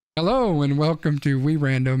Hello and welcome to We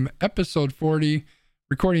Random, episode 40,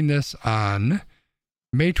 recording this on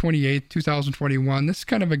May 28th, 2021. This is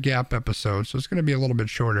kind of a gap episode, so it's going to be a little bit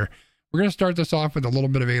shorter. We're going to start this off with a little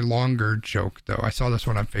bit of a longer joke, though. I saw this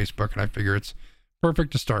one on Facebook, and I figure it's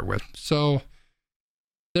perfect to start with. So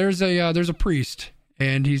there's a priest,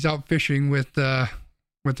 and he's out fishing with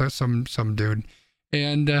some dude,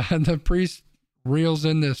 and the priest reels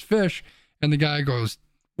in this fish, and the guy goes,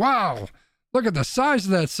 "Wow! Look at the size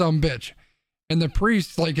of that sumbitch." And the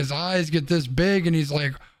priest, like, his eyes get this big, and he's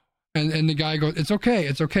like, and the guy goes, it's okay.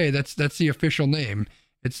 That's the official name.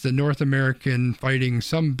 It's the North American Fighting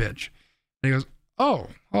Sumbitch. And he goes, oh,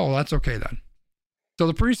 that's okay then. So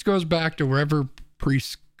the priest goes back to wherever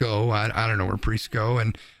priests go. I don't know where priests go.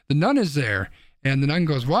 And the nun is there. And the nun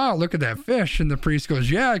goes, wow, look at that fish. And the priest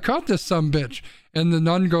goes, yeah, I caught this sumbitch. And the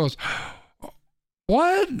nun goes,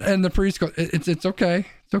 what? And the priest goes, it's okay.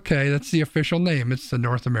 It's okay. That's the official name. It's the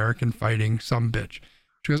North American Fighting Sumbitch.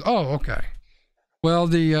 She goes, oh, okay. Well,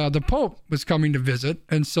 the Pope was coming to visit,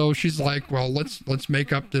 and so she's like, well, let's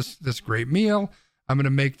make up this great meal. I'm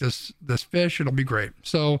gonna make this fish. It'll be great.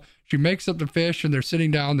 So she makes up the fish, and they're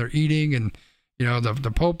sitting down, they're eating, and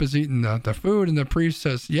the Pope is eating the food, and the priest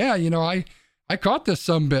says, yeah, I caught this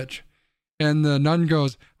sumbitch. And the nun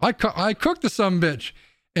goes, I cooked the sumbitch.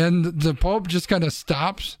 And the Pope just kind of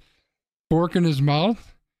stops, fork in his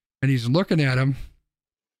mouth, and he's looking at him,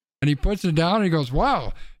 and he puts it down, and he goes,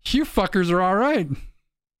 wow, you fuckers are all right.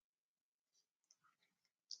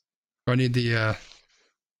 I need the,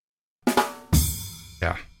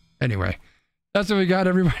 yeah. Anyway, that's what we got,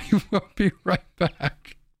 everybody. We'll be right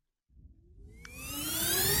back.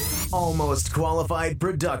 Almost Qualified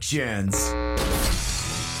Productions.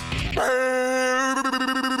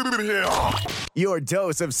 Your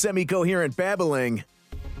dose of semi-coherent babbling.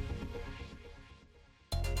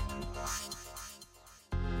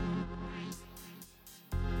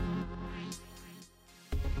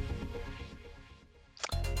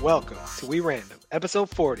 Welcome to We Random, episode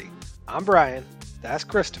 40. I'm Brian. That's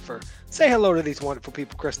Christopher. Say hello to these wonderful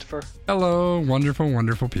people, Christopher. Hello, wonderful,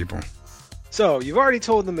 wonderful people. So, you've already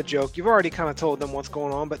told them a joke. You've already kind of told them what's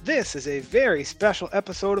going on, but this is a very special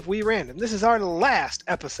episode of We Random. This is our last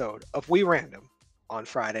episode of We Random on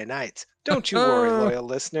Friday nights. Don't you worry, loyal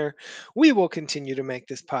listener. We will continue to make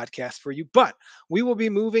this podcast for you, but we will be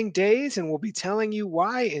moving days and we'll be telling you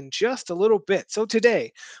why in just a little bit. So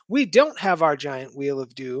today, we don't have our giant wheel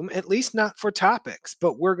of doom, at least not for topics,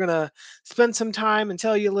 but we're going to spend some time and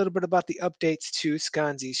tell you a little bit about the updates to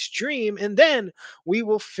Skanzi's stream, and then we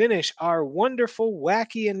will finish our wonderful,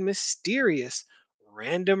 wacky, and mysterious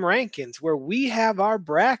random rankings, where we have our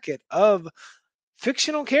bracket of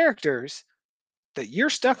fictional characters that you're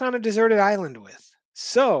stuck on a deserted island with.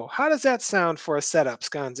 So, how does that sound for a setup,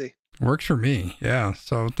 Skanzi? Works for me, yeah.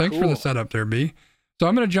 So thanks for the setup there, B. So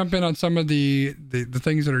I'm going to jump in on some of the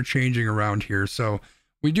things that are changing around here. So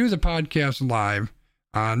we do the podcast live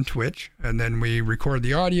on Twitch, and then we record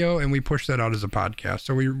the audio, and we push that out as a podcast.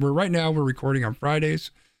 So we're right now we're recording on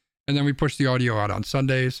Fridays, and then we push the audio out on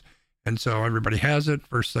Sundays. And so everybody has it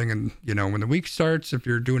first thing, and when the week starts, if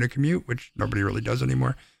you're doing a commute, which nobody really does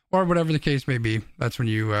anymore, or whatever the case may be, that's when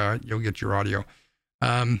you'll get your audio.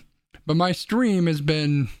 But my stream has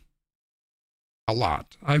been a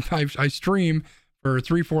lot. I stream for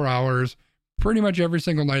 3-4 hours pretty much every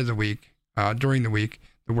single night of the week, during the week,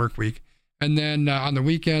 the work week. And then on the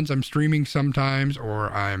weekends, I'm streaming sometimes,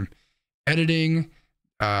 or I'm editing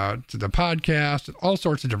to the podcast, all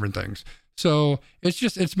sorts of different things. So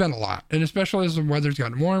it's been a lot. And especially as the weather's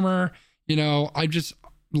gotten warmer,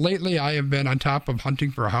 lately, I have been on top of hunting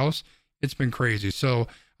for a house. It's been crazy. So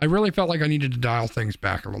I really felt like I needed to dial things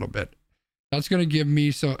back a little bit. That's going to give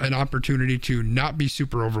me an opportunity to not be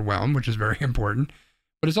super overwhelmed, which is very important.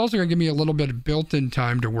 But it's also going to give me a little bit of built-in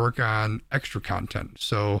time to work on extra content.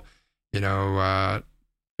 So,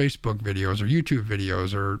 Facebook videos or YouTube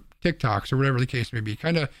videos or TikToks or whatever the case may be,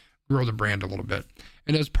 kind of grow the brand a little bit.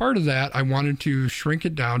 And as part of that, I wanted to shrink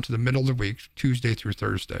it down to the middle of the week, Tuesday through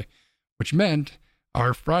Thursday, which meant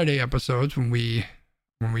our Friday episodes, when we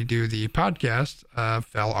do the podcast,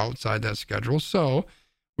 fell outside that schedule. So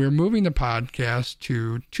we're moving the podcast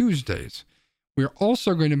to Tuesdays. We're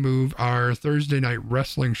also going to move our Thursday night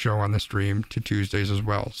wrestling show on the stream to Tuesdays as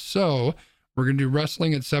well. So we're going to do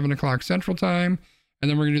wrestling at 7 o'clock Central Time, and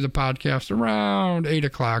then we're going to do the podcast around 8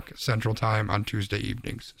 o'clock Central Time on Tuesday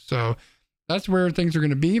evenings. So that's where things are going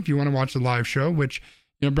to be if you want to watch the live show, which,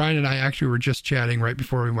 Brian and I actually were just chatting right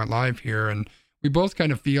before we went live here, and we both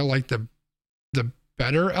kind of feel like the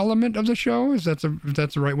better element of the show, if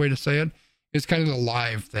that's the right way to say it, is kind of the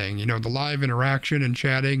live thing, the live interaction and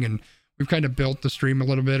chatting. And we've kind of built the stream a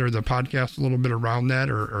little bit, or the podcast a little bit around that,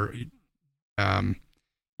 or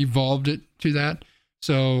evolved it to that.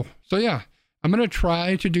 So yeah, I'm going to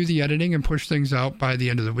try to do the editing and push things out by the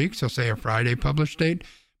end of the week. So say a Friday publish date,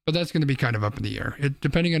 but that's going to be kind of up in the air.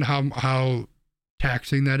 Depending on how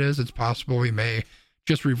taxing that is, it's possible we may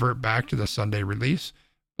just revert back to the Sunday release.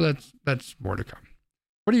 But that's more to come.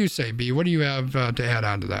 What do you say, B? What do you have to add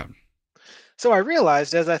on to that? So I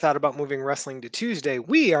realized as I thought about moving wrestling to Tuesday,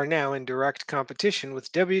 we are now in direct competition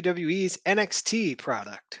with WWE's NXT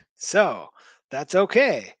product. So that's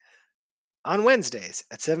okay. On Wednesdays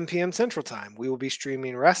at 7 p.m. Central Time, we will be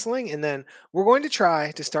streaming wrestling, and then we're going to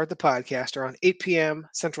try to start the podcast around 8 p.m.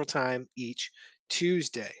 Central Time each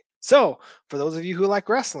Tuesday. So for those of you who like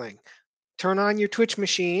wrestling, turn on your Twitch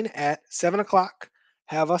machine at 7 o'clock,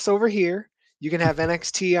 have us over here. You can have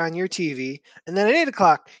NXT on your TV, and then at 8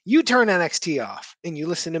 o'clock, you turn NXT off, and you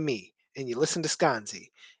listen to me, and you listen to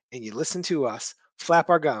Sconzi, and you listen to us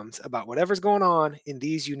flap our gums about whatever's going on in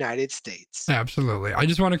these United States. Absolutely. I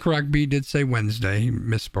just want to correct, B did say Wednesday. He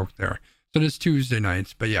misspoke there. So it's Tuesday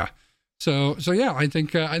nights, but yeah. So yeah, I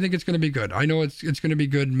think it's going to be good. I know it's going to be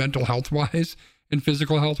good mental health wise and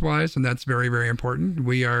physical health wise, and that's very, very important.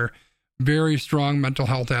 We are very strong mental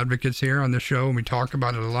health advocates here on the show, and we talk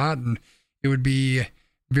about it a lot, and it would be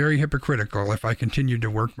very hypocritical if I continued to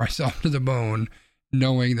work myself to the bone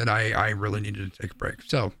knowing that I really needed to take a break.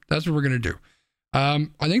 So that's what we're going to do. I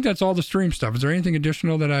think that's all the stream stuff. Is there anything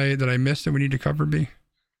additional that I missed that we need to cover, B?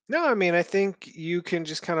 No, I mean, I think you can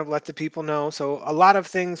just kind of let the people know. So a lot of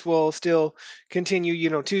things will still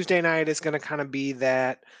continue. Tuesday night is going to kind of be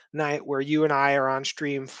that night where you and I are on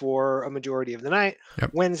stream for a majority of the night. Yep.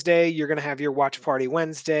 Wednesday, you're going to have your Watch Party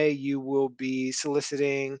Wednesday. You will be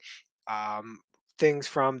soliciting things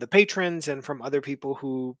from the patrons and from other people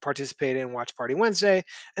who participate in Watch Party Wednesday.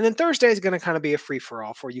 And then Thursday is going to kind of be a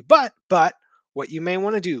free-for-all for you. But what you may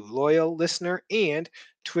want to do, loyal listener and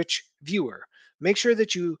Twitch viewer, make sure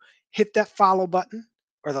that you hit that follow button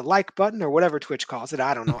or the like button or whatever Twitch calls it.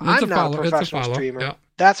 I don't know. I'm not a professional streamer. Yeah.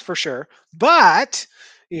 That's for sure. But,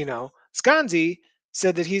 Sconzi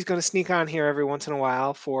said that he's going to sneak on here every once in a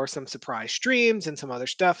while for some surprise streams and some other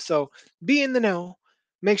stuff. So be in the know.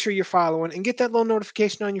 Make sure you're following and get that little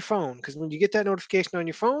notification on your phone, because when you get that notification on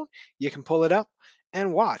your phone, you can pull it up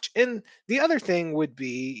and watch. And the other thing would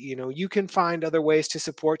be, you can find other ways to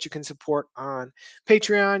support. You can support on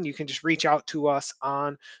Patreon. You can just reach out to us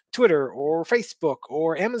on Twitter or Facebook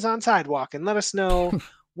or Amazon Sidewalk and let us know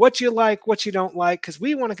what you like, what you don't like, because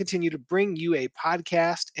we want to continue to bring you a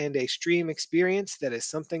podcast and a stream experience that is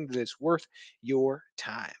something that is worth your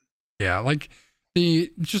time. Yeah,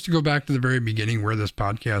 just to go back to the very beginning where this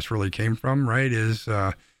podcast really came from, right, is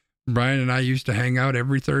Brian and I used to hang out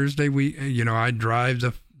every Thursday. I'd drive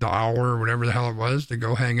the hour or whatever the hell it was to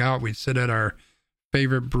go hang out. We'd sit at our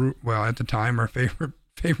favorite at the time, our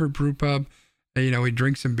favorite brew pub. And, we'd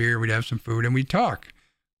drink some beer, we'd have some food, and we'd talk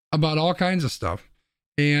about all kinds of stuff.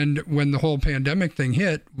 And when the whole pandemic thing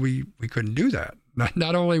hit, we couldn't do that.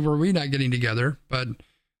 Not only were we not getting together, but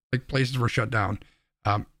places were shut down.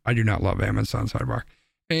 I do not love Amazon Sidewalk.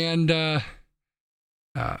 And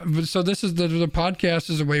so this is the podcast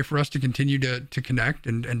is a way for us to continue to connect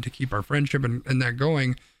and to keep our friendship and that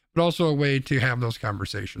going, but also a way to have those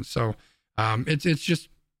conversations. So that's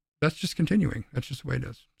just continuing. That's just the way it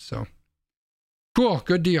is. So cool.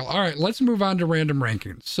 Good deal. All right, let's move on to random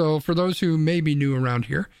rankings. So for those who may be new around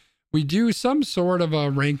here, we do some sort of a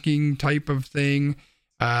ranking type of thing,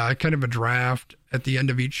 kind of a draft at the end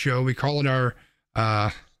of each show. We call it our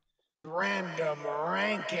random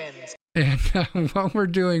rankings. And what we're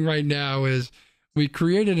doing right now is we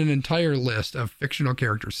created an entire list of fictional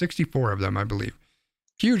characters, 64 of them, I believe.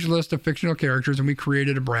 Huge list of fictional characters, and we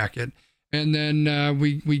created a bracket. And then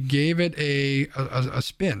we gave it a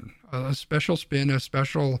spin, a special spin, a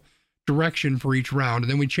special direction for each round.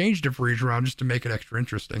 And then we changed it for each round just to make it extra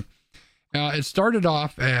interesting. It started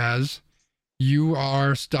off as you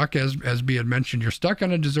are stuck, as B had mentioned, you're stuck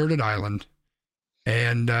on a deserted island.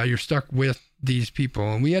 And you're stuck with these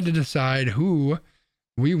people. And we had to decide who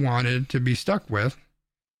we wanted to be stuck with.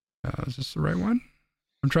 Is this the right one?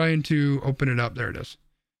 I'm trying to open it up. There it is.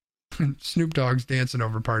 Snoop Dogg's dancing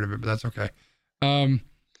over part of it, but that's okay.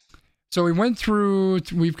 So we went through,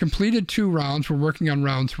 we've completed 2 rounds. We're working on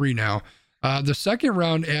round 3 now. The second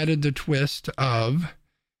round added the twist of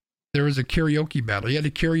there was a karaoke battle. You had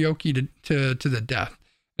to karaoke to the death.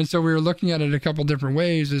 And so we were looking at it a couple different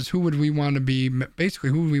ways as who would we want to be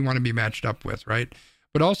matched up with, right?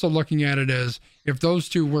 But also looking at it as if those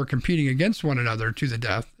two were competing against one another to the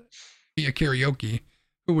death via karaoke,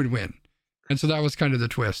 who would win? And so that was kind of the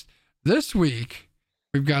twist. This week,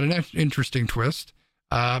 we've got an interesting twist.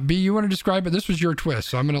 B, you want to describe it? This was your twist,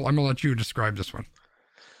 so I'm gonna let you describe this one.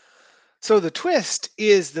 So the twist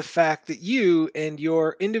is the fact that you and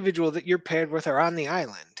your individual that you're paired with are on the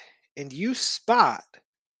island, and you spot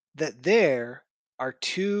that there are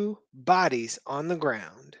two bodies on the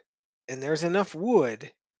ground, and there's enough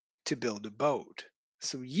wood to build a boat.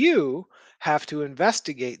 So you have to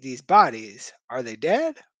investigate these bodies. Are they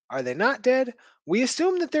dead? Are they not dead? We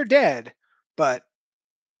assume that they're dead, but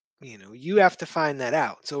you have to find that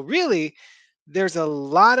out. So really, there's a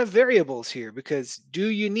lot of variables here because do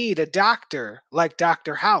you need a doctor like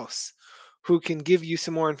Dr. House who can give you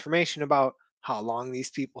some more information about how long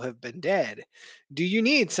these people have been dead? Do you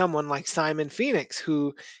need someone like Simon Phoenix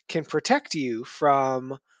who can protect you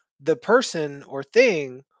from the person or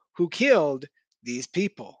thing who killed these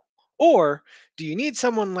people? Or do you need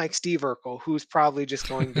someone like Steve Urkel who's probably just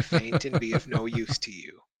going to faint and be of no use to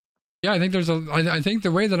you? Yeah, I think I think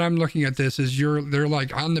the way that I'm looking at this is they're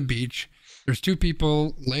like on the beach. There's two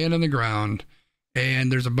people laying on the ground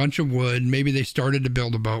and there's a bunch of wood. Maybe they started to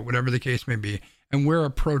build a boat, whatever the case may be. And we're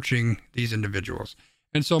approaching these individuals.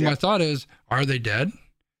 And so my thought is, are they dead?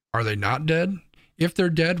 Are they not dead? If they're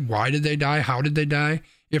dead, why did they die? How did they die?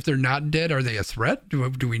 If they're not dead, are they a threat?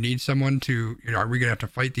 Do we need someone to, are we going to have to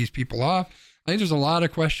fight these people off? I think there's a lot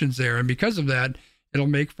of questions there. And because of that, it'll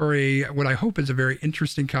make for what I hope is a very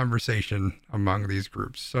interesting conversation among these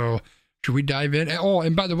groups. So should we dive in? Oh,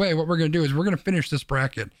 and by the way, what we're going to do is we're going to finish this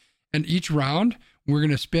bracket. And each round, we're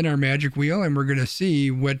going to spin our magic wheel and we're going to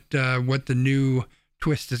see what the new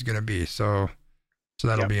twist is going to be. So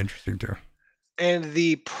that'll be interesting too. And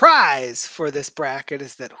the prize for this bracket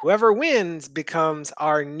is that whoever wins becomes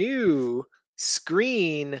our new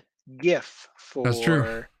screen GIF for That's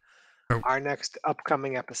true. our next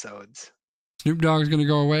upcoming episodes. Snoop Dogg is going to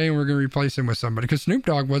go away and we're going to replace him with somebody because Snoop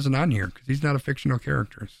Dogg wasn't on here because he's not a fictional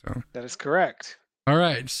character. So that is correct. All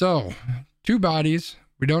right. So 2 bodies.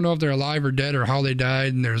 We don't know if they're alive or dead or how they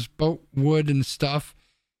died. And there's boat wood and stuff.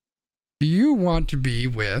 Do you want to be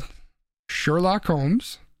with Sherlock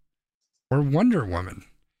Holmes or Wonder Woman?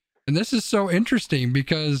 And this is so interesting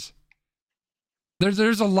because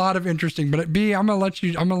there's a lot of interesting, but B, I'm going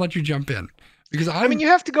to let you jump in because I mean, you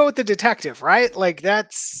have to go with the detective, right? Like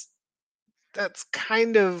that's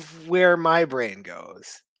kind of where my brain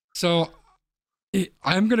goes. So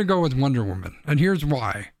I'm going to go with Wonder Woman. And here's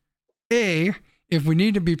why. A, if we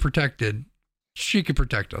need to be protected, she could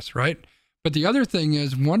protect us, right? But the other thing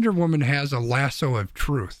is Wonder Woman has a lasso of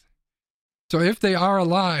truth. So if they are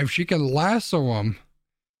alive, she can lasso them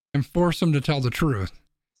and force them to tell the truth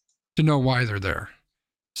to know why they're there.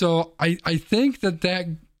 So I think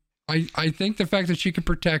I think the fact that she can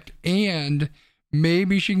protect and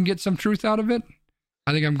maybe she can get some truth out of it.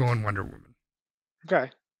 I think I'm going Wonder Woman.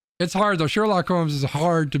 Okay. It's hard though. Sherlock Holmes is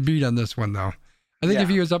hard to beat on this one though. I think if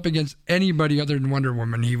he was up against anybody other than Wonder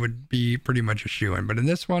Woman, he would be pretty much a shoo-in. But in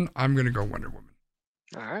this one, I'm going to go Wonder Woman.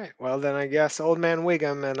 All right. Well, then I guess Old Man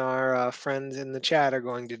Wiggum and our friends in the chat are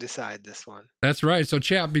going to decide this one. That's right. So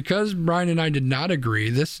chat, because Brian and I did not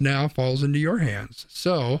agree, this now falls into your hands.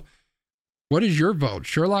 So what is your vote?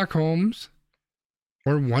 Sherlock Holmes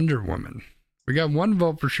or Wonder Woman? We got 1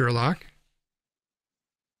 vote for Sherlock.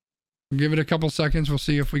 We'll give it a couple seconds. We'll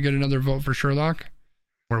see if we get another vote for Sherlock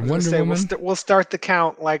or Wonder Woman. We'll start the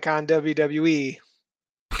count like on WWE.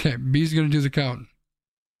 Okay, B's going to do the count.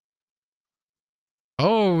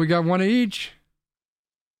 Oh, we got 1 each.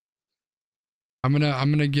 I'm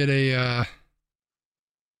gonna get a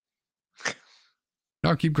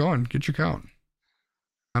no, keep going. Get your count.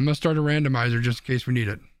 I'm gonna start a randomizer just in case we need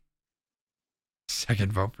it.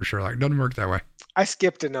 Second vote for Sherlock. Doesn't work that way. I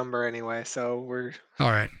skipped a number anyway, so we're all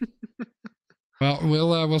right. Well,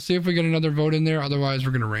 we'll see if we get another vote in there. Otherwise,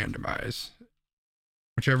 we're gonna randomize.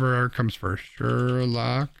 Whichever comes first,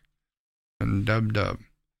 Sherlock and Dub.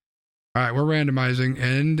 All right, we're randomizing,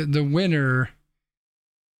 and the winner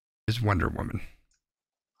is Wonder Woman.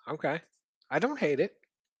 Okay. I don't hate it.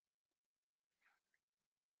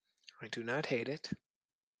 I do not hate it.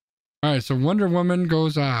 All right, so Wonder Woman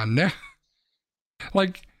goes on.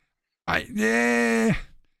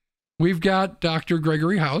 We've got Dr.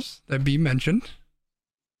 Gregory House that B mentioned,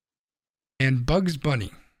 and Bugs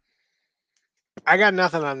Bunny. I got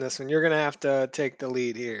nothing on this one. You're gonna have to take the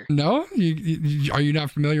lead here. No, are you not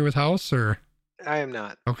familiar with House or? I am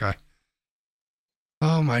not. Okay.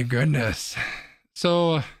 Oh my goodness.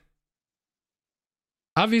 So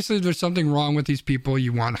obviously there's something wrong with these people.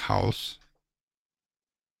 You want House.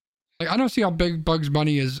 Like, I don't see how big Bugs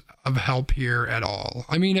Bunny is of help here at all.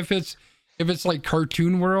 I mean, if it's like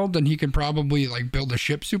Cartoon World, then he can probably like build a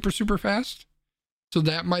ship super fast. So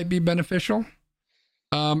that might be beneficial.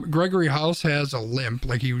 Gregory House has a limp,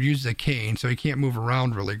 like he uses a cane, so he can't move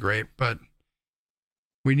around really great, but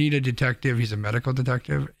we need a detective. He's a medical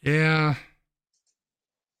detective. Yeah.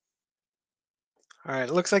 All right.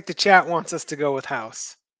 It looks like the chat wants us to go with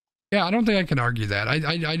House. Yeah, I don't think I can argue that.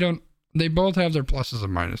 I don't. They both have their pluses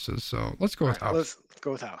and minuses, so let's go with House. Let's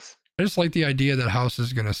go with House. I just like the idea that House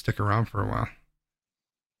is going to stick around for a while.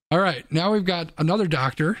 All right, now we've got another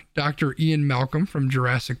doctor, Dr. Ian Malcolm from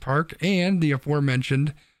Jurassic Park, and the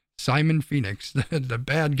aforementioned Simon Phoenix, the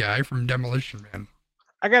bad guy from Demolition Man.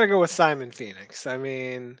 I got to go with Simon Phoenix. I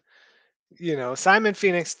mean, Simon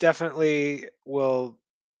Phoenix definitely will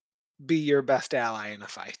be your best ally in a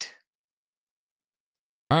fight.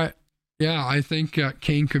 All right. Yeah, I think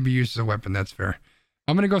Kane could be used as a weapon. That's fair.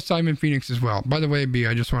 I'm going to go Simon Phoenix as well. By the way, B,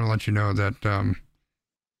 I just want to let you know that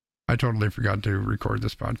I totally forgot to record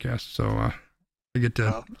this podcast. So I get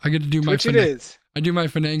to do my I do my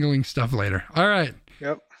finagling stuff later. All right.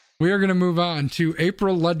 Yep. We are going to move on to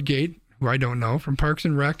April Ludgate, who I don't know, from Parks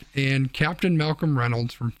and Rec, and Captain Malcolm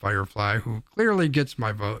Reynolds from Firefly, who clearly gets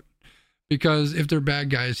my vote because if they're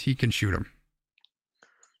bad guys, he can shoot them.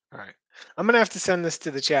 All right. I'm going to have to send this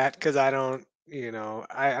to the chat because I don't,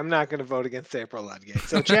 I'm not going to vote against April Ludgate.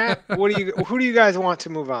 So chat, who do you guys want to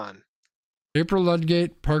move on? April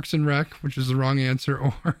Ludgate, Parks and Rec, which is the wrong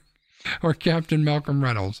answer, or Captain Malcolm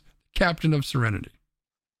Reynolds, Captain of Serenity.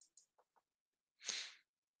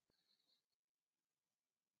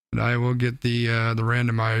 And I will get the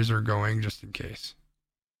randomizer going just in case.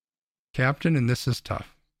 Captain, and this is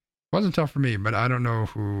tough. It wasn't tough for me, but I don't know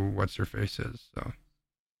who what's her face is. So.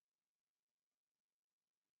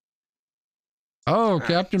 Oh,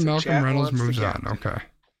 Captain Malcolm Reynolds moves on. Okay.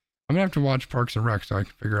 I'm going to have to watch Parks and Rec so I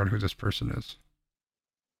can figure out who this person is.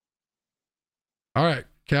 All right.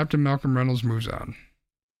 Captain Malcolm Reynolds moves on.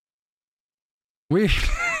 We've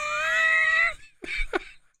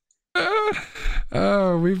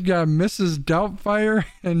got Mrs. Doubtfire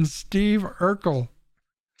and Steve Urkel.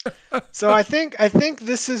 So I think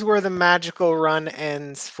this is where the magical run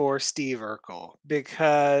ends for Steve Urkel,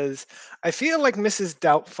 because I feel like Mrs.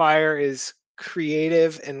 Doubtfire is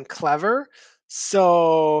creative and clever.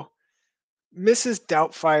 So Mrs.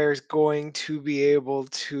 Doubtfire is going to be able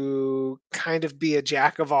to kind of be a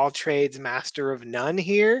jack of all trades, master of none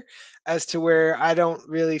here, as to where I don't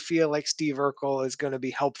really feel like Steve Urkel is going to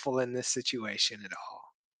be helpful in this situation at all.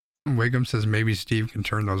 Wiggum says maybe Steve can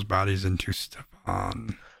turn those bodies into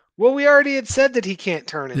Stefan. Well, we already had said that he can't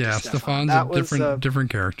turn into Stefan. Yeah, Stefan's a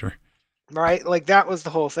different character. Right? Like, that was the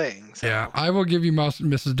whole thing. So. Yeah, I will give you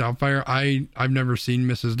Mrs. Doubtfire. I've never seen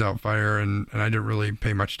Mrs. Doubtfire, and I didn't really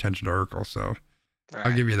pay much attention to Urkel, so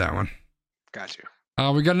I'll give you that one. Got you.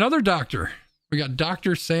 We got another doctor. We got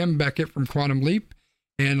Dr. Sam Beckett from Quantum Leap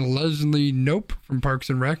and Leslie Knope from Parks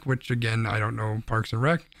and Rec, which, again, I don't know Parks and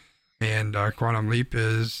Rec. And Quantum Leap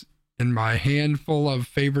is in my handful of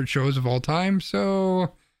favorite shows of all time,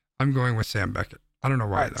 so I'm going with Sam Beckett. I don't know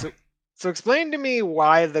why, though. So explain to me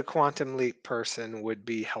why the Quantum Leap person would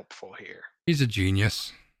be helpful here. He's a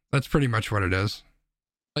genius. That's pretty much what it is.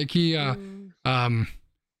 Like he's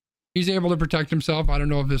able to protect himself. I don't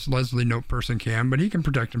know if this Leslie Knope person can, but he can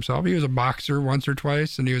protect himself. He was a boxer once or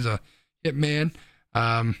twice, and he was a hitman.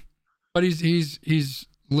 But he's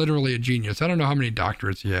literally a genius. I don't know how many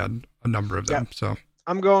doctorates he had. A number of them. Yep. So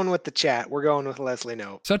I'm going with the chat. We're going with Leslie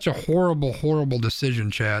Knope. Such a horrible, horrible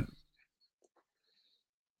decision, chat.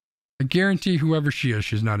 I guarantee whoever she is,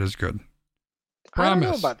 she's not as good. Promise. I don't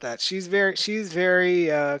know about that. She's very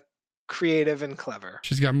creative and clever.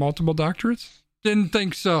 She's got multiple doctorates? Didn't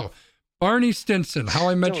think so. Barney Stinson, How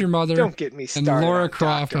I Met Your Mother. Don't get me started. And Laura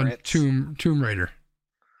Croft on Tomb Raider.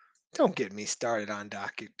 Don't get me started on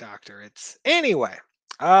doctorates. Anyway,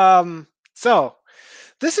 so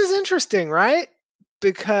this is interesting, right?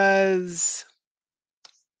 Because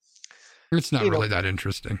it's not really that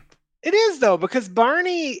interesting. It is, though, because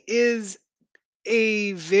Barney is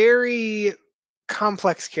a very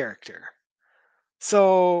complex character.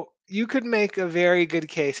 So you could make a very good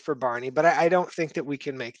case for Barney, but I don't think that we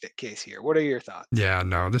can make that case here. What are your thoughts? Yeah,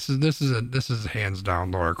 no, this is hands down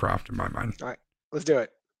Laura Croft in my mind. All right, let's do it.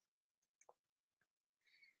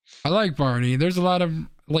 I like Barney. There's a lot of,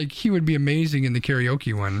 like, he would be amazing in the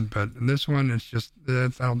karaoke one, but in this one, it's just, I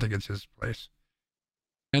don't think it's his place.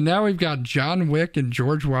 And now we've got John Wick and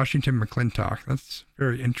George Washington McClintock. That's a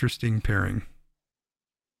very interesting pairing.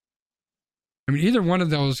 I mean, either one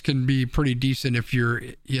of those can be pretty decent if you're,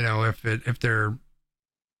 if they're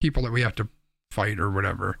people that we have to fight or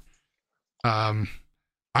whatever. I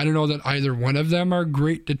don't know that either one of them are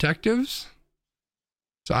great detectives.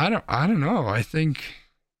 So I don't know. I think.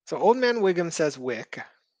 So Old Man Wiggum says Wick.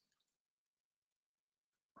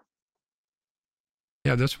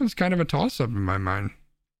 Yeah, this one's kind of a toss-up in my mind.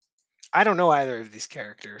 I don't know either of these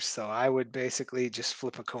characters, so I would basically just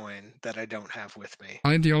flip a coin that I don't have with me. I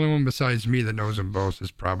think the only one besides me that knows them both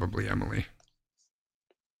is probably Emily.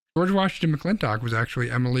 George Washington McClintock was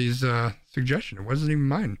actually Emily's suggestion. It wasn't even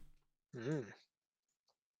mine. Mm.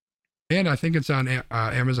 And I think it's on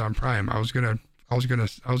Amazon Prime. I was gonna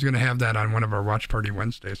have that on one of our Watch Party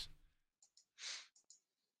Wednesdays.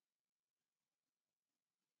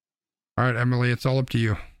 All right, Emily, it's all up to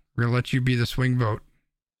you. We're gonna let you be the swing vote.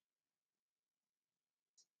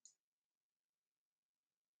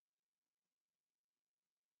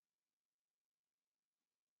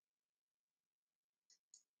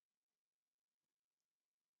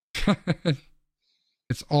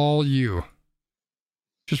 It's all you.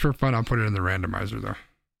 Just for fun, I'll put it in the randomizer, though.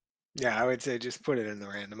 Yeah, I would say just put it in the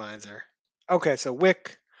randomizer. Okay, so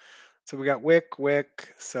Wick. So we got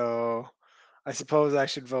Wick. So I suppose I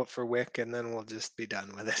should vote for Wick, and then we'll just be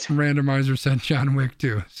done with it. Randomizer said John Wick,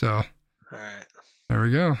 too. So All right. there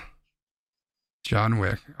we go. John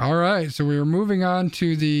Wick. All right, so we were moving on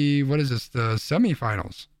to the, what is this, the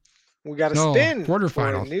semifinals. We got to No, spin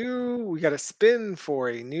quarterfinals. We got to spin for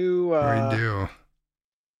a new. We do.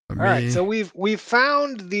 All right, so we've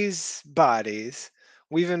found these bodies.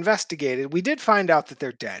 We've investigated. We did find out that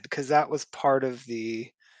they're dead because that was part of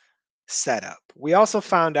the setup. We also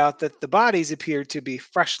found out that the bodies appear to be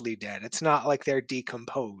freshly dead. It's not like they're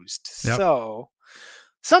decomposed. Yep. So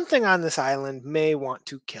something on this island may want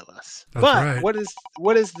to kill us. That's but right.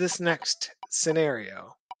 what is this next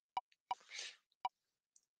scenario?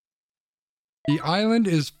 The island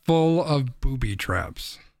is full of booby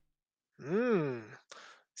traps.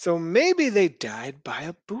 So maybe they died by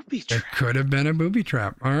a booby trap. It could have been a booby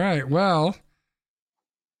trap. All right. Well,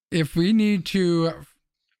 if we need to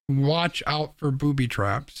watch out for booby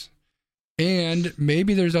traps, and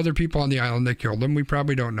maybe there's other people on the island that killed them, we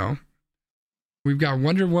probably don't know. We've got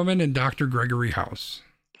Wonder Woman and Dr. Gregory House.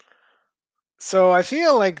 So I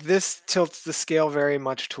feel like this tilts the scale very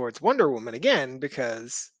much towards Wonder Woman again,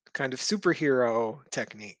 because kind of superhero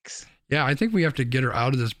techniques. Yeah, I think we have to get her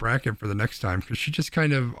out of this bracket for the next time because she just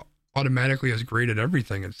kind of automatically is great at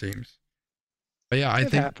everything, it seems. But yeah, I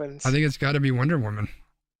think it's got to be Wonder Woman.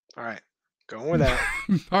 All right, going with that.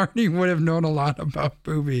 Barney would have known a lot about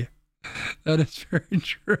Booby. That is very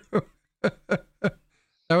true. That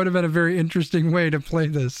would have been a very interesting way to play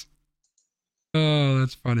this. Oh,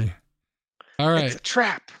 that's funny. All right. It's a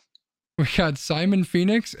trap. We got Simon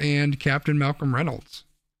Phoenix and Captain Malcolm Reynolds.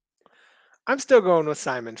 I'm still going with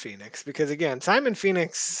Simon Phoenix because, again, Simon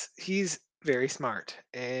Phoenix, he's very smart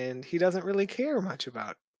and he doesn't really care much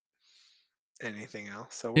about anything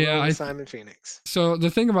else. So we're going with Simon Phoenix. So the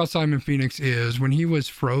thing about Simon Phoenix is when he was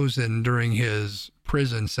frozen during his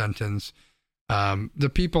prison sentence,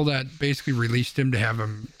 the people that basically released him to have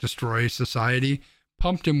him destroy society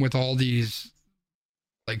pumped him with all these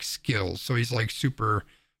like skills. So he's like super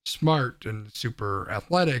smart and super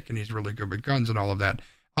athletic and he's really good with guns and all of that.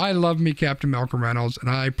 I love me Captain Malcolm Reynolds, and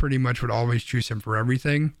I pretty much would always choose him for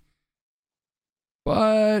everything.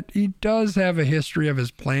 But he does have a history of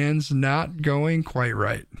his plans not going quite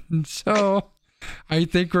right. So I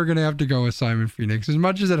think we're going to have to go with Simon Phoenix. As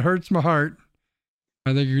much as it hurts my heart,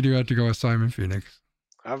 I think you do have to go with Simon Phoenix.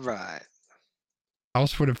 All right.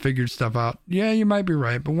 House would have figured stuff out. Yeah, you might be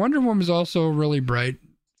right. But Wonder Woman is also really bright.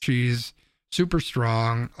 She's super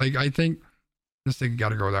strong. Like, I think this thing got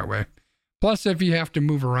to go that way. Plus, if you have to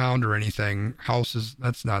move around or anything,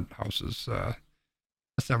 that's not what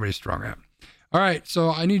he's strong at. All right, so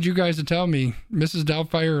I need you guys to tell me, Mrs.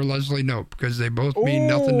 Doubtfire or Leslie Knope, because they both mean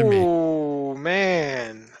nothing to me. Oh,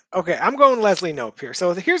 man. Okay, I'm going Leslie Knope here.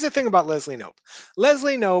 So here's the thing about Leslie Knope.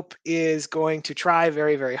 Leslie Knope is going to try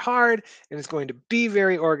very, very hard and is going to be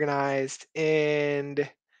very organized. And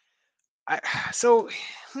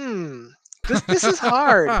This is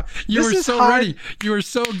hard. You were so ready. You were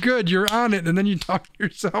so good. You're on it, and then you talked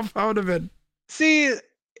yourself out of it. See,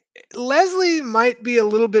 Leslie might be a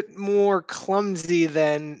little bit more clumsy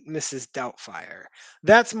than Mrs. Doubtfire.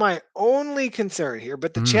 That's my only concern here.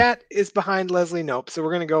 But the chat is behind Leslie Knope, so we're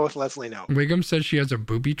going to go with Leslie Knope. Wiggum says she has a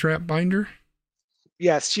booby trap binder.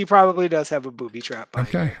 Yes, she probably does have a booby trap binder.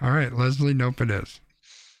 Okay, all right. Leslie Knope it is.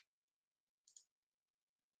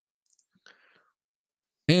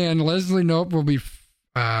 And Leslie Knope will be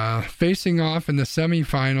facing off in the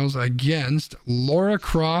semifinals against Laura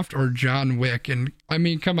Croft or John Wick. And I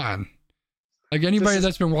mean, come on. Like anybody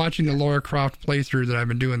that's been watching the Laura Croft playthrough that I've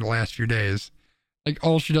been doing the last few days, like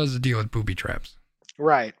all she does is deal with booby traps.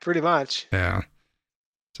 Right, pretty much. Yeah.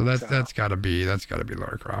 So that's gotta be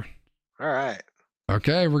Laura Croft. All right.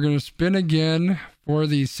 Okay, we're gonna spin again for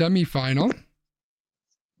the semifinal.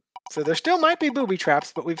 So there still might be booby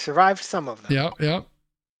traps, but we've survived some of them. Yep.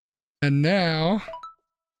 And now,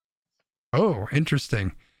 oh,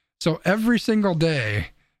 interesting. So every single day,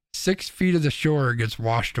 6 feet of the shore gets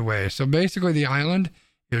washed away. So basically the island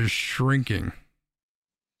is shrinking.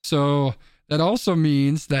 So that also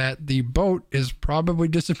means that the boat is probably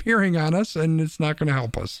disappearing on us and it's not going to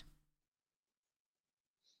help us.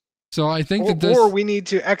 So I think or we need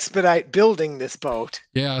to expedite building this boat.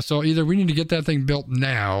 Yeah, so either we need to get that thing built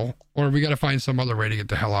now, or we got to find some other way to get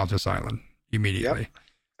the hell off this island immediately.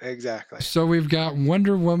 Yep, exactly. So we've got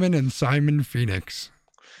Wonder Woman and Simon Phoenix.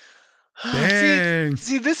 Dang.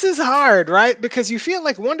 See, this is hard, right? Because you feel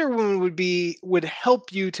like Wonder Woman would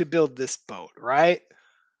help you to build this boat, right?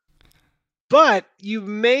 But you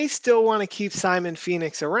may still want to keep Simon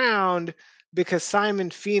Phoenix around because Simon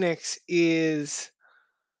Phoenix is...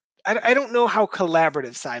 I don't know how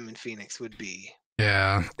collaborative Simon Phoenix would be.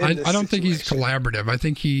 Yeah, I don't think he's collaborative. I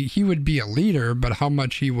think he would be a leader, but how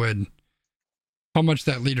much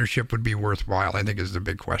that leadership would be worthwhile, I think is the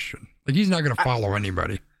big question. Like, he's not going to follow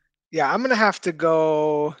anybody. Yeah, I'm going to have to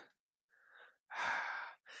go.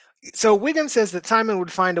 So Wiggum says that Simon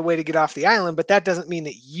would find a way to get off the island, but that doesn't mean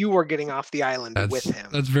that you are getting off the island with him.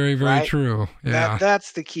 That's very, very right? true. Yeah,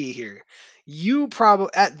 that's the key here. You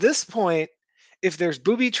probably, at this point, if there's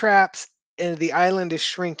booby traps and the island is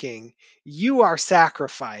shrinking, you are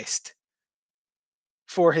sacrificed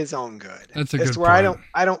for his own good. That's a good where point.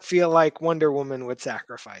 I don't feel like Wonder Woman would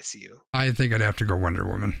sacrifice you. I think I'd have to go Wonder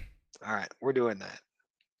Woman. All right, we're doing that.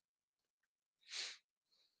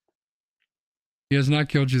 He has not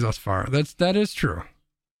killed you thus far. That is true.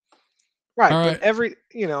 Right, all but right.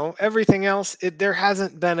 Everything else, there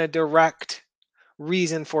hasn't been a direct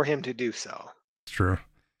reason for him to do so. True.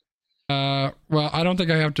 Well, I don't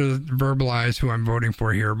think I have to verbalize who I'm voting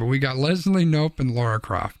for here, but we got Leslie Knope and Lara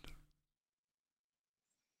Croft.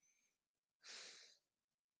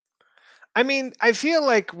 I mean, I feel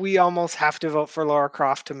like we almost have to vote for Lara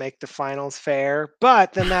Croft to make the finals fair,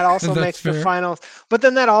 but then that also makes fair. The finals. But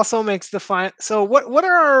then that also makes the final. So what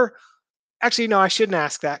are our? Actually, no, I shouldn't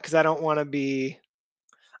ask that because I don't want to be.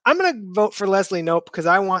 I'm going to vote for Leslie Knope because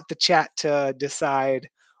I want the chat to decide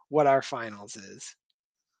what our finals is.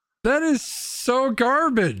 That is so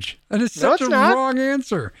garbage. That is such a wrong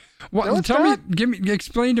answer. Well,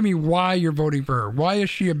 explain to me why you're voting for her. Why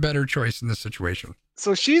is she a better choice in this situation?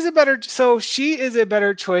 So she is a better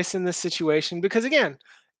choice in this situation because, again,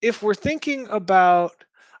 if we're thinking about,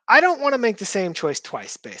 I don't want to make the same choice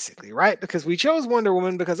twice, basically, right? Because we chose Wonder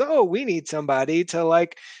Woman because, we need somebody to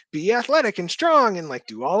be athletic and strong and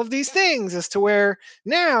do all of these things, as to where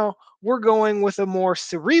now we're going with a more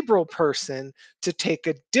cerebral person to take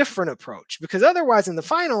a different approach, because otherwise in the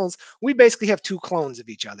finals, we basically have two clones of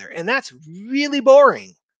each other, and that's really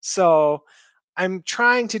boring. So I'm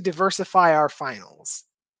trying to diversify our finals.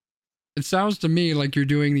 It sounds to me like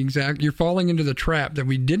you're falling into the trap that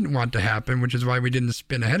we didn't want to happen, which is why we didn't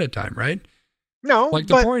spin ahead of time, right? No.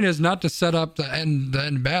 The point is not to set up the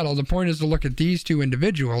end battle. The point is to look at these two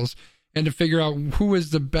individuals and to figure out who is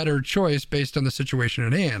the better choice based on the situation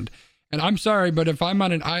at hand. And I'm sorry, but if I'm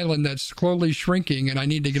on an island that's slowly shrinking and I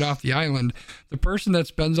need to get off the island, the person that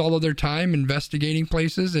spends all of their time investigating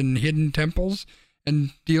places and hidden temples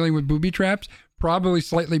and dealing with booby traps, probably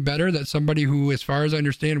slightly better than somebody who, as far as I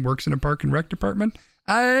understand, works in a park and rec department.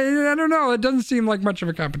 I don't know. It doesn't seem like much of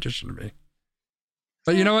a competition to me.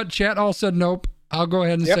 But you know what? Chat all said nope. I'll go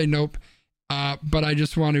ahead and say nope. But I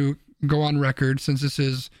just want to go on record, since this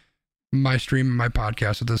is my stream and my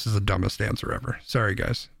podcast, that this is the dumbest answer ever. Sorry,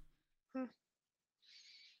 guys.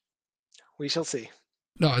 We shall see.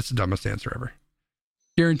 No, it's the dumbest answer ever.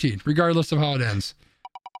 Guaranteed, regardless of how it ends.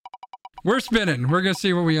 We're spinning. We're going to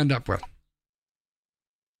see what we end up with.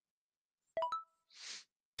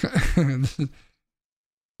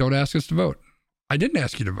 Don't ask us to vote. I didn't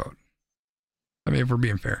ask you to vote. I mean, if we're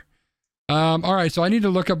being fair. All right, so I need to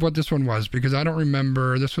look up what this one was because I don't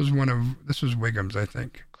remember. This was Wiggum's, I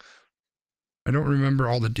think. I don't remember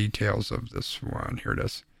all the details of this one. Here it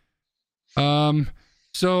is.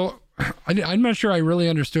 So I'm not sure I really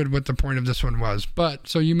understood what the point of this one was, but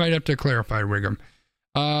so you might have to clarify, Wiggum.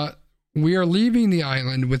 We are leaving the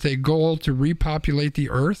island with a goal to repopulate the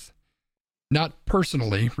Earth. Not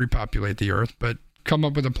personally repopulate the Earth, but come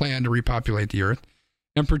up with a plan to repopulate the Earth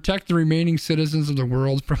and protect the remaining citizens of the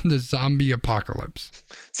world from the zombie apocalypse.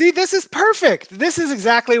 See, this is perfect. This is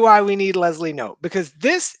exactly why we need Leslie Knope, because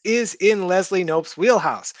this is in Leslie Knope's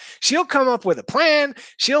wheelhouse. She'll come up with a plan.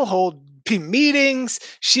 She'll hold meetings.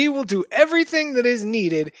 She will do everything that is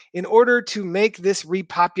needed in order to make this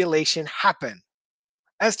repopulation happen.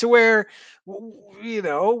 as to where, you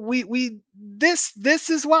know, this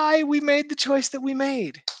is why we made the choice that we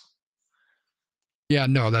made. Yeah,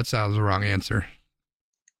 no, that sounds the wrong answer.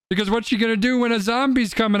 Because what's she going to do when a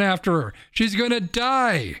zombie's coming after her? She's going to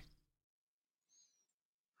die.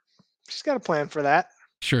 She's got a plan for that.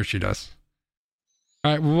 Sure she does.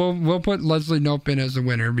 All right, we'll put Leslie Knope in as the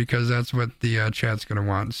winner because that's what the chat's going to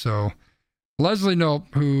want. So Leslie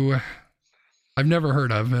Knope, who I've never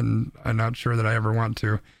heard of and I'm not sure that I ever want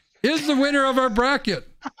to, is the winner of our bracket.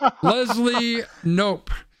 Leslie Knope.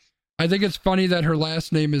 I think it's funny that her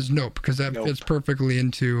last name is Knope because that fits perfectly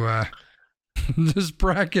into this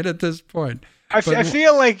bracket at this point. I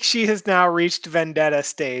feel like she has now reached vendetta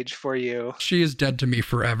stage for you. She is dead to me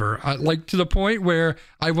forever. Like to the point where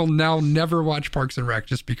I will now never watch Parks and Rec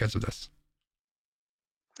just because of this.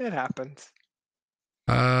 It happens.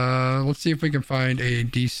 Let's see if we can find a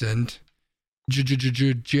decent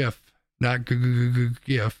GIF, not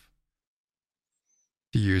GIF,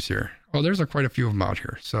 to use here. Oh, there's quite a few of them out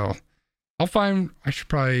here. So I should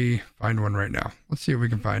probably find one right now. Let's see what we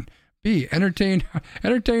can find. B, entertain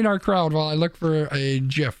our crowd while I look for a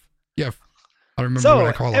GIF. I don't remember what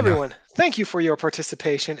I call it. So, everyone, thank you for your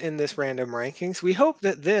participation in this random rankings. We hope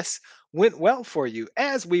that this went well for you.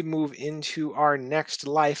 As we move into our next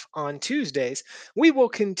life on Tuesdays, we will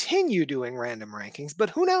continue doing random rankings, but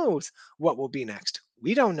who knows what will be next?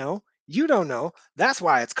 We don't know. You don't know. That's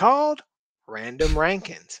why it's called Random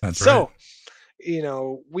Rankings. That's right. You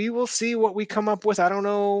know, we will see what we come up with. I don't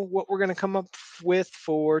know what we're going to come up with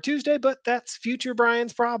for Tuesday, but that's future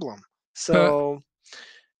Brian's problem. So,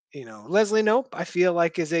 you know, Leslie Knope, I feel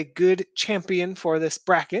like is a good champion for this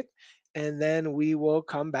bracket. And then we will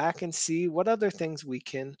come back and see what other things we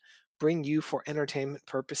can bring you for entertainment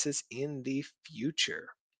purposes in the future.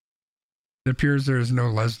 It appears there is no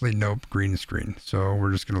Leslie Knope green screen. So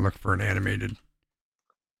we're just going to look for an animated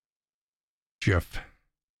GIF.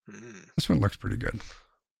 This one looks pretty good.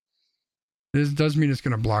 This does mean it's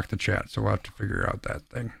going to block the chat, so we'll have to figure out that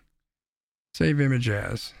thing. Save image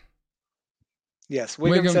as. Yes,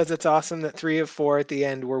 Wiggum says it's awesome that 3 of 4 at the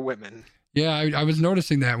end were women. Yeah, I was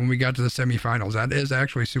noticing that when we got to the semifinals. That is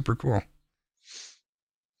actually super cool.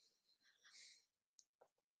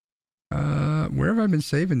 Where have I been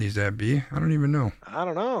saving these at, B? I don't even know. I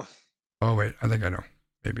don't know. Oh, wait, I think I know.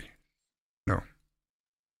 Maybe. No.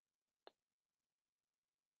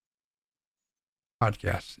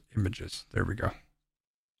 Podcast images. There we go.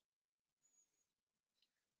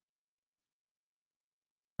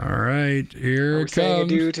 All right, here it comes. Saying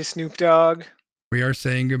adieu to Snoop Dogg. We are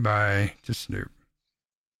saying goodbye to Snoop.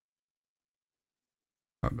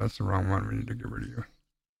 Oh, that's the wrong one. We need to get rid of you.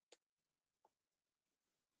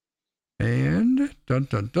 And dun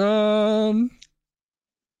dun dun.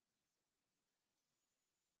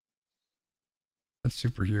 That's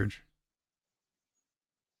super huge.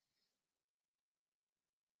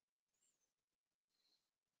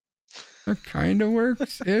 That kind of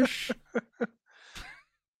works-ish.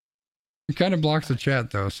 It kind of blocks the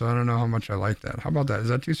chat, though, so I don't know how much I like that. How about that? Is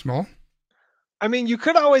that too small? I mean, you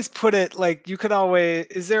could always put it, like,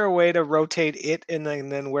 is there a way to rotate it and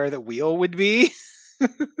then where the wheel would be?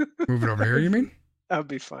 Move it over here, you mean? That would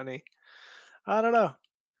be funny. I don't know.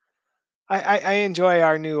 I enjoy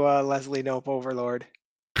our new Leslie Knope overlord.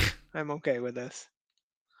 I'm okay with this.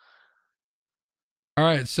 All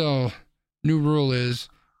right, so new rule is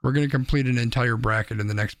we're going to complete an entire bracket in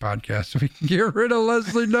the next podcast so we can get rid of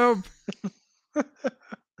Leslie Knope.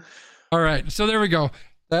 All right, so there we go.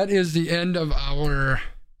 That is the end of our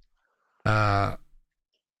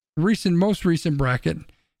most recent bracket.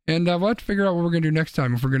 And we'll have to figure out what we're going to do next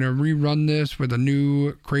time. If we're going to rerun this with a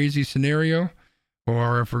new crazy scenario,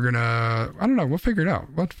 or if we're going to, I don't know, we'll figure it out.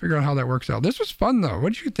 We'll have to figure out how that works out. This was fun, though.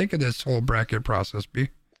 What did you think of this whole bracket process, B?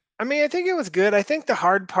 I mean, I think it was good. I think the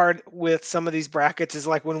hard part with some of these brackets is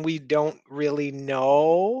like when we don't really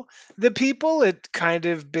know the people, it kind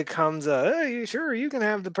of becomes hey, sure, you can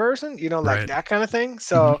have the person, you know, like Right. that kind of thing.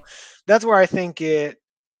 So that's where I think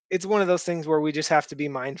it's one of those things where we just have to be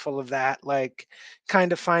mindful of that, like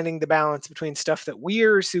kind of finding the balance between stuff that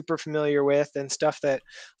we're super familiar with and stuff that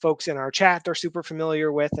folks in our chat are super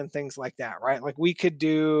familiar with and things like that, right? Like we could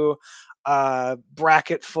do a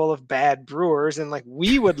bracket full of bad brewers and like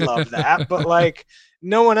we would love that, but like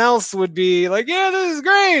no one else would be like, yeah, this is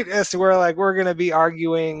great. As to where like we're gonna be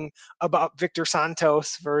arguing about Victor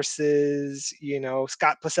Santos versus, you know,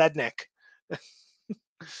 Scott Posednik.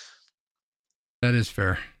 That is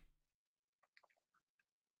fair.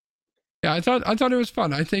 Yeah, I thought it was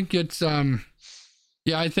fun. I think it's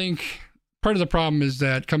I think part of the problem is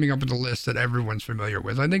that coming up with a list that everyone's familiar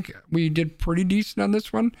with. I think we did pretty decent on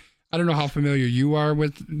this one. I don't know how familiar you are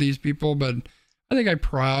with these people, but I think I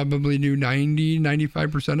probably knew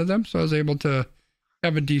 95% of them. So I was able to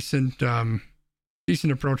have a decent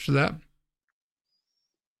approach to that.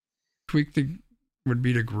 Would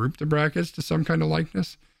be to group the brackets to some kind of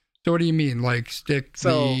likeness. So what do you mean? Like stick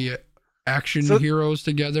the action heroes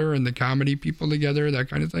together and the comedy people together, that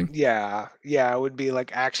kind of thing? Yeah, it would be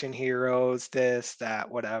like action heroes, this,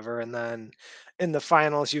 that, whatever. And then in the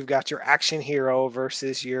finals, you've got your action hero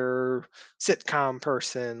versus your sitcom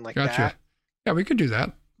person, like Gotcha. that. Yeah, we could do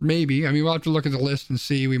that. Maybe. I mean, we'll have to look at the list and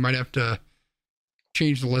see. We might have to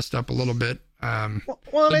change the list up a little bit.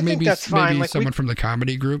 Well, and I think that's fine. Maybe like someone from the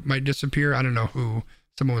comedy group might disappear. I don't know who.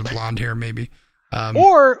 Someone with blonde hair, maybe.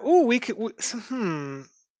 We could.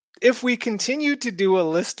 If we continue to do a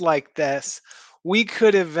list like this, we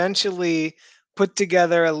could eventually put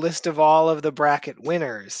together a list of all of the bracket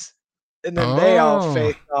winners, and then they all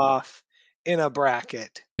face off in a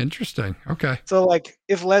bracket. Interesting. Okay. So, like,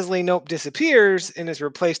 if Leslie Knope disappears and is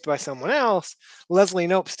replaced by someone else, Leslie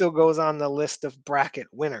Knope still goes on the list of bracket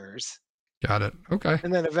winners. Got it. Okay.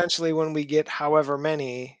 And then eventually, when we get however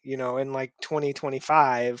many, in like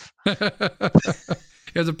 2025.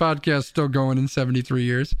 Here's a podcast still going in 73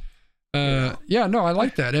 years. Yeah, no, I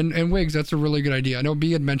like that. And Wiggs, that's a really good idea. I know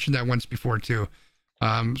B had mentioned that once before too.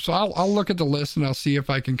 So I'll look at the list and I'll see if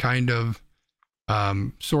I can kind of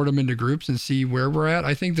sort them into groups and see where we're at.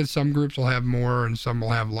 I think that some groups will have more and some will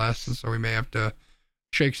have less, and so we may have to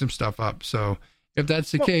shake some stuff up. So if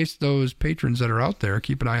that's the case, those patrons that are out there,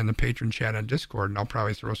 keep an eye on the patron chat on Discord, and I'll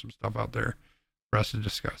probably throw some stuff out there for us to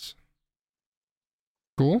discuss.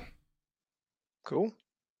 Cool.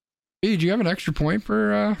 B, do you have an extra point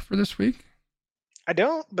for this week? I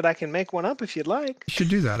don't, but I can make one up if you'd like. You should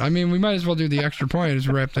do that. I mean, we might as well do the extra point as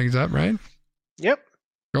we wrap things up, right? Yep.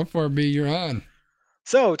 Go for it, B. You're on.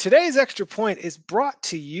 So today's extra point is brought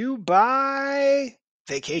to you by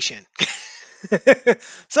vacation.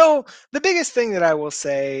 So the biggest thing that I will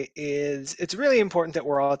say is it's really important that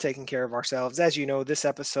we're all taking care of ourselves. As you know, this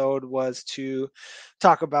episode was to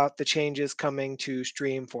talk about the changes coming to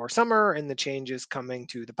Stream for summer and the changes coming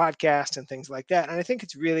to the podcast and things like that. And I think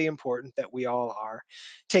it's really important that we all are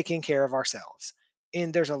taking care of ourselves.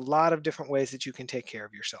 And there's a lot of different ways that you can take care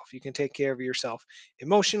of yourself. You can take care of yourself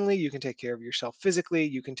emotionally, you can take care of yourself physically,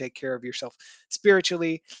 you can take care of yourself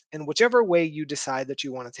spiritually, and whichever way you decide that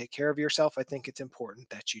you want to take care of yourself, I think it's important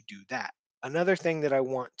that you do that. Another thing that I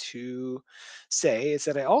want to say is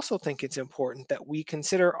that I also think it's important that we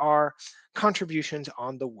consider our contributions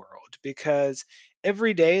on the world, because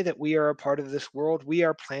every day that we are a part of this world, we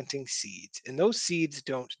are planting seeds, and those seeds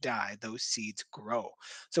don't die, those seeds grow.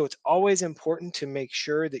 So it's always important to make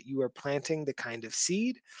sure that you are planting the kind of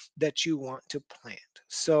seed that you want to plant.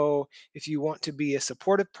 So if you want to be a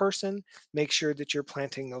supportive person, make sure that you're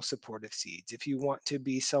planting those supportive seeds. If you want to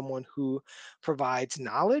be someone who provides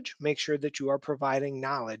knowledge, make sure that you are providing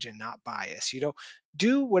knowledge and not bias.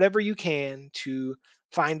 Do whatever you can to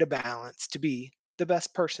find a balance to be the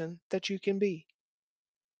best person that you can be.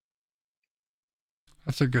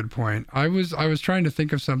 That's a good point. I was trying to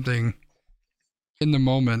think of something in the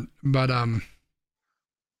moment, but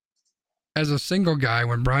as a single guy,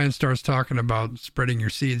 when Brian starts talking about spreading your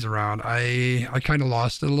seeds around, I kind of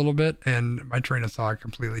lost it a little bit, and my train of thought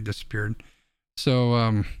completely disappeared.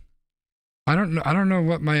 So I don't know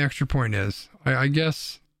what my extra point is. I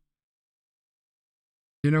guess,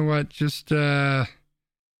 you know what? Just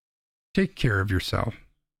take care of yourself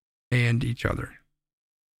and each other,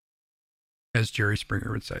 as Jerry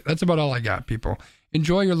Springer would say. That's about all I got, people.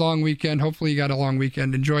 Enjoy your long weekend. Hopefully you got a long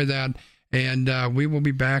weekend. Enjoy that. And we will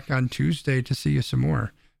be back on Tuesday to see you some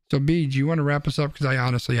more. So, B, do you want to wrap us up? Because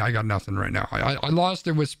I got nothing right now. I lost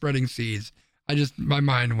it with spreading seeds. My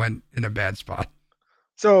mind went in a bad spot.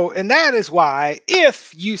 So, and that is why,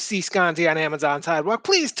 if you see Sconzi on Amazon Sidewalk,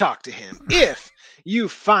 please talk to him. If you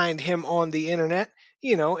find him on the internet,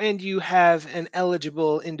 and you have an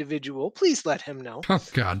eligible individual, please let him know. Oh,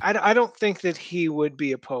 God. I don't think that he would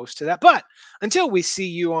be opposed to that. But until we see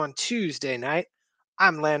you on Tuesday night,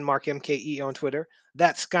 I'm Landmark MKE on Twitter.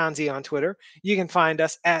 That's Sconzi on Twitter. You can find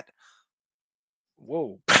us at...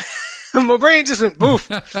 Whoa. My brain just went boof.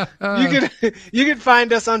 You can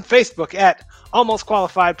find us on Facebook at Almost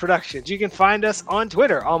Qualified Productions. You can find us on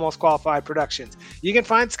Twitter, Almost Qualified Productions. You can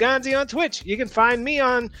find Sconzi on Twitch. You can find me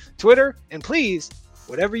on Twitter. And please,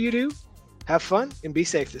 whatever you do, have fun and be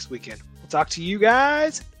safe this weekend. We'll talk to you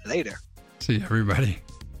guys later. See you, everybody.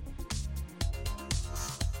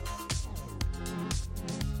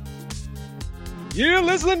 You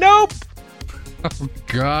listening? Nope. Oh,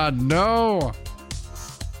 God, no.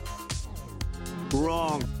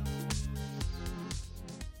 Wrong.